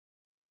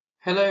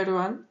Hello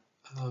everyone,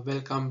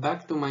 welcome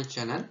back to my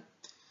channel.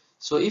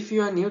 So if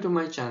you are new to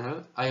my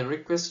channel, I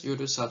request you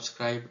to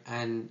subscribe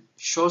and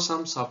show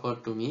some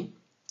support to me.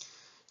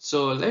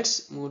 So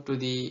let's move to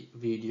the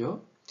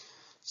video.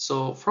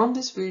 So from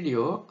this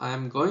video, I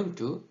am going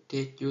to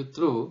take you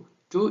through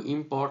two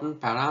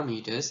important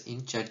parameters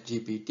in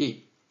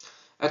ChatGPT.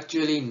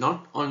 Actually,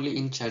 not only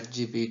in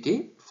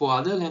ChatGPT, for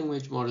other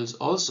language models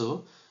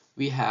also,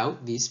 we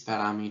have these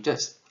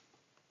parameters.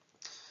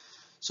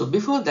 So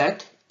before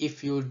that,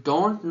 if you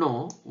don't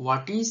know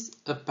what is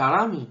a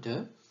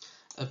parameter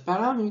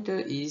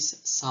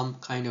is some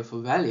kind of a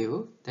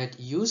value that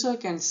user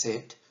can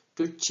set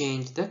to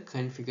change the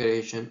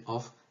configuration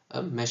of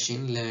a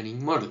machine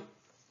learning model.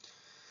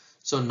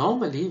 So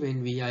normally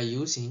when we are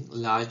using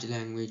large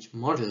language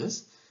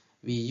models,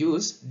 we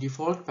use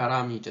default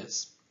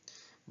parameters,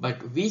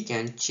 but we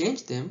can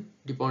change them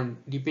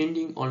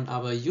depending on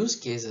our use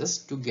cases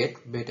to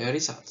get better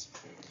results.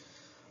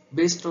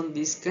 Based on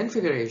these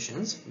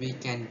configurations, we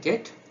can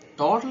get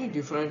totally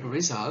different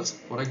results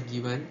for a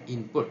given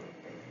input.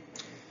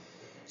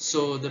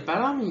 So the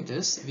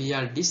parameters we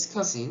are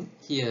discussing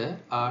here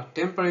are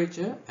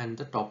temperature and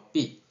the top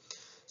P.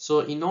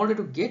 So in order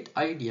to get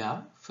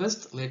idea,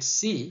 first let's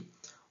see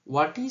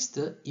what is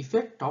the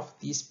effect of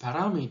these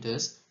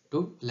parameters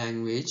to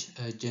language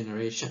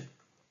generation.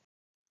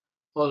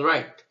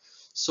 Alright,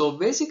 so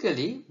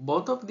basically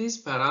both of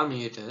these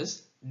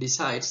parameters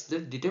decides the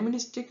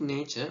deterministic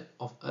nature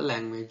of a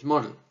language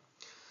model.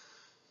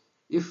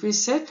 If we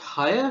set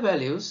higher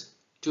values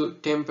to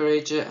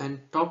temperature and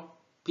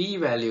top P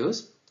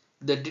values,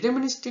 the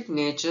deterministic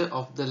nature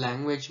of the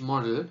language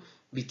model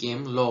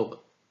became lower.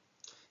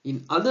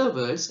 In other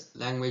words,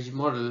 language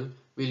model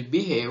will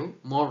behave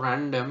more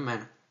random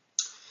manner.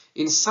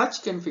 In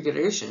such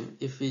configuration,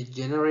 if we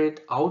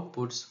generate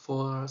outputs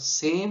for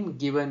same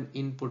given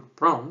input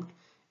prompt,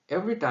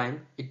 every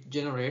time it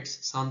generates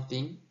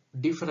something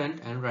different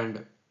and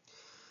random.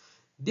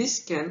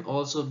 This can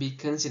also be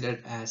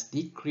considered as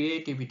the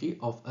creativity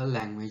of a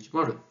language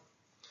model.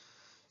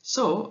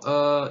 So,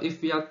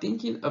 if we are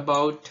thinking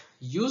about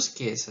use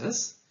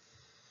cases,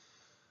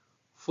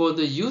 for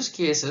the use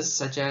cases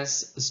such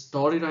as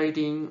story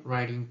writing,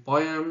 writing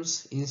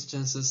poems,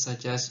 instances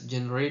such as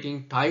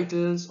generating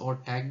titles or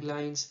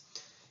taglines,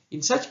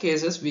 in such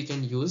cases we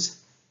can use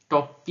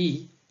top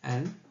P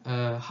and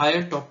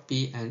higher top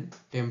P and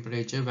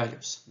temperature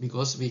values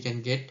because we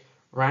can get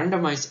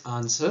randomized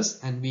answers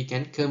and we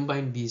can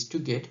combine these to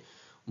get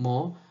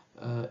more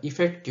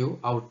effective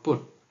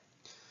output.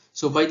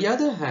 So by the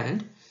other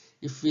hand,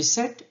 if we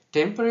set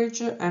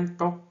temperature and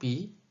top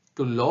P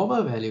to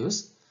lower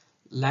values,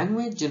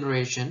 language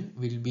generation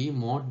will be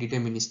more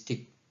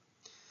deterministic.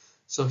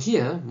 So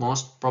here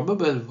most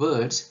probable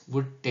words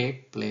would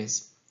take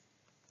place.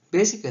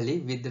 Basically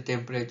with the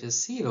temperature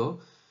 0,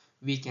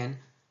 we can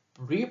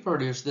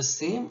reproduce the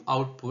same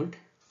output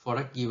for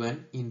a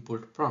given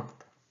input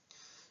prompt.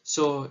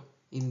 So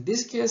in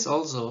this case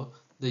also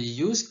the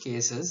use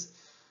cases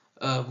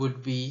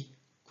would be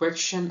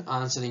question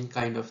answering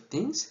kind of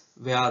things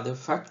where the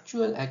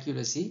factual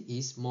accuracy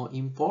is more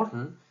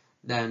important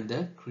than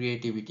the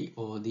creativity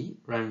or the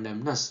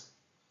randomness.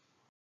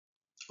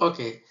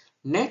 Okay,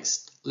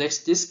 next let's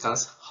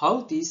discuss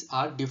how these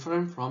are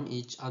different from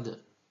each other.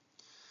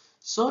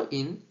 So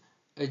in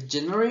a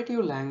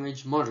generative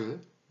language model,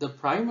 the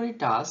primary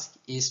task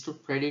is to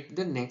predict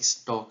the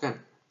next token.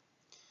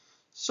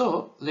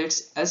 So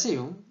let's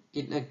assume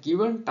in a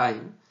given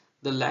time,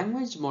 the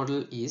language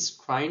model is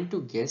trying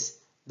to guess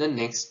the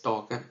next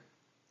token.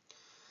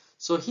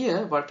 So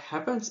here what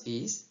happens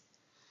is,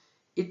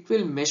 it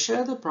will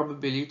measure the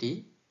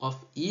probability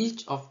of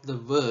each of the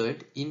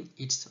word in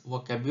its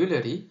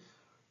vocabulary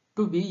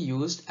to be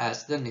used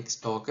as the next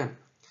token.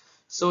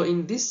 So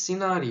in this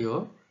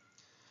scenario,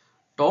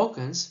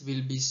 tokens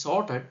will be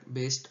sorted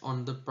based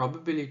on the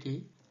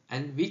probability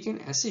and we can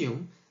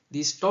assume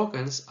these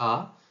tokens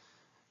are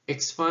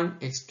x1,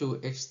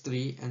 x2,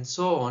 x3 and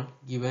so on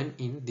given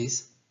in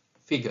this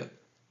figure.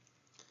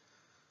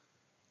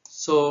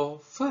 So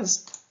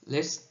first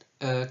let's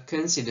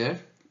consider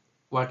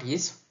what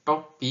is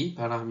top P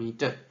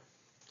parameter.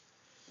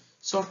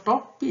 So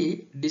top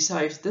P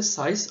decides the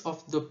size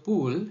of the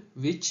pool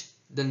which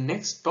the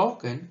next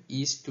token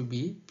is to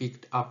be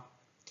picked up.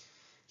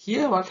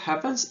 Here what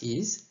happens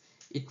is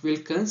it will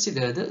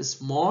consider the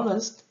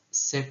smallest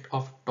set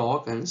of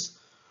tokens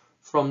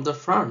from the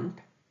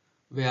front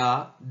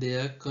where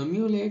their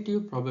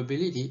cumulative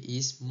probability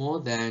is more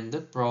than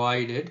the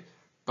provided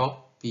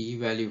top P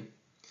value.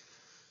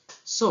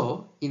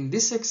 So in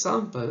this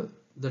example,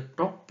 the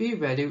top P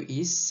value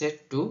is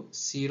set to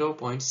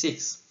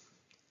 0.6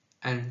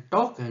 and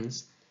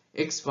tokens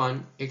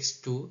x1,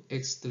 x2,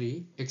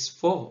 x3,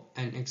 x4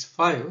 and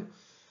x5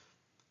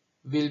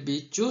 will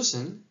be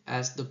chosen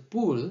as the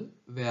pool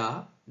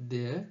where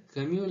their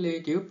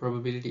cumulative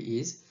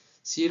probability is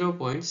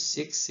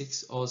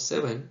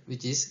 0.6607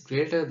 which is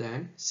greater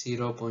than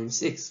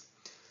 0.6.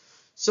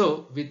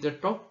 So with the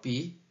top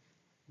P,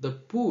 the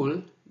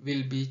pool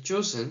will be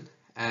chosen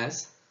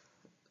as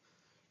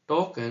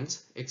tokens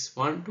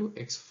x1 to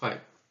x5.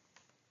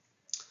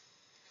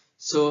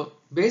 So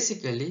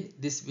basically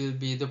this will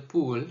be the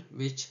pool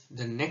which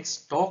the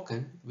next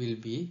token will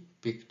be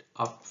picked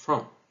up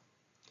from.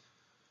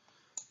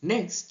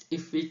 Next,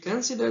 if we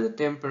consider the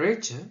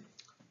temperature,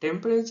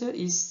 temperature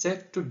is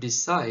set to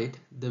decide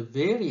the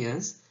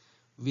variance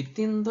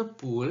within the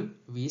pool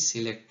we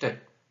selected.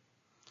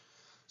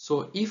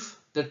 So if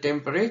the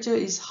temperature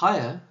is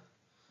higher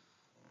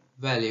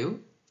value,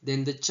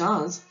 then the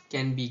chance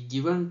can be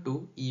given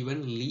to even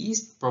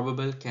least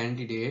probable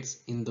candidates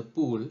in the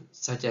pool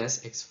such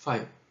as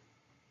x5.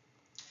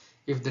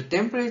 If the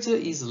temperature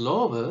is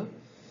lower,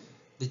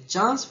 the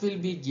chance will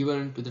be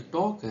given to the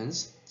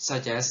tokens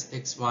such as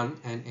x1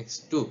 and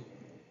x2.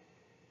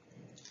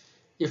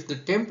 If the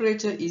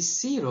temperature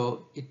is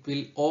 0, it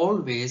will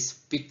always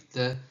pick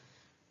the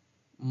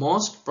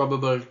most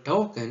probable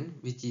token,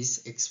 which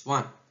is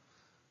x1.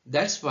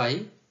 That's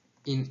why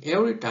in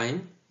every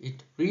time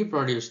it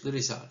reproduces the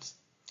results.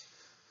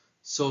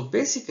 So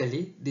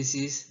basically this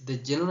is the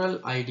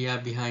general idea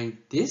behind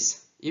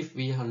this if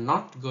we are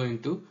not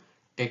going to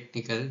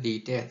technical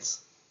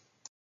details.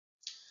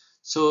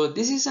 So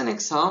this is an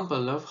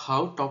example of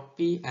how top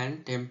P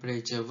and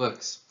temperature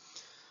works.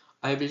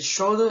 I will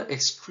show the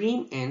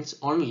extreme ends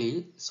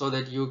only so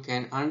that you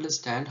can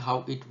understand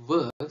how it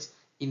works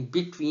in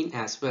between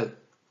as well.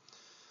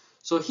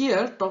 So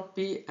here top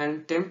P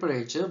and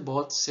temperature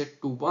both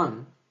set to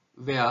 1,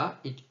 where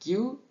it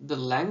gives the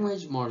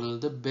language model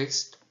the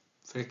best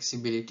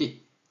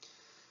flexibility.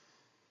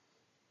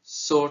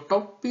 So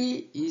top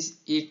P is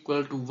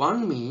equal to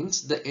 1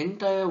 means the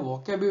entire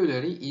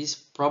vocabulary is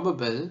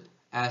probable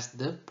as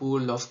the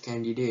pool of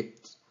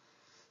candidates.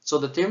 So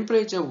the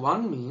temperature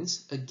 1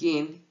 means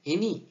again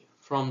any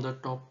from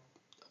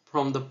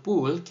the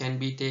pool can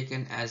be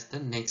taken as the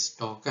next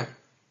token.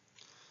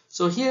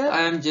 So here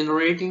I am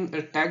generating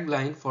a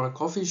tagline for a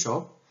coffee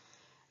shop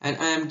and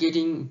I am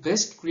getting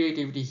best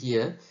creativity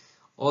here.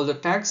 All the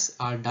tags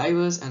are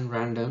diverse and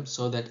random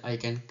so that I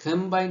can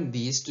combine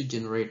these to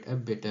generate a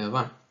better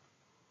one.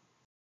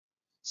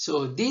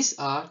 So these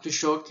are to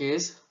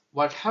showcase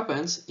what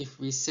happens if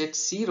we set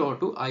 0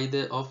 to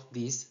either of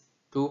these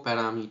two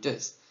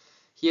parameters.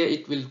 Here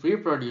it will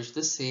reproduce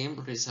the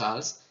same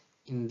results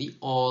in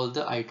all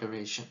the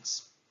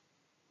iterations.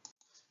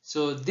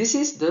 So this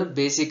is the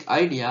basic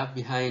idea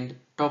behind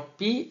top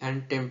P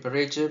and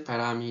temperature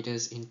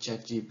parameters in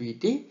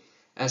ChatGPT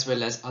as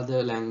well as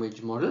other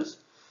language models.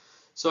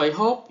 So I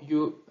hope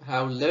you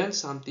have learned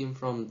something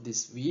from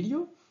this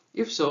video.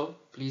 If so,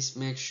 please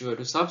make sure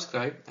to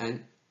subscribe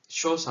and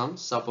show some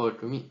support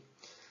to me.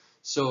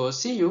 So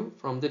see you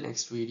from the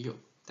next video.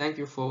 Thank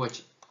you for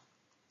watching.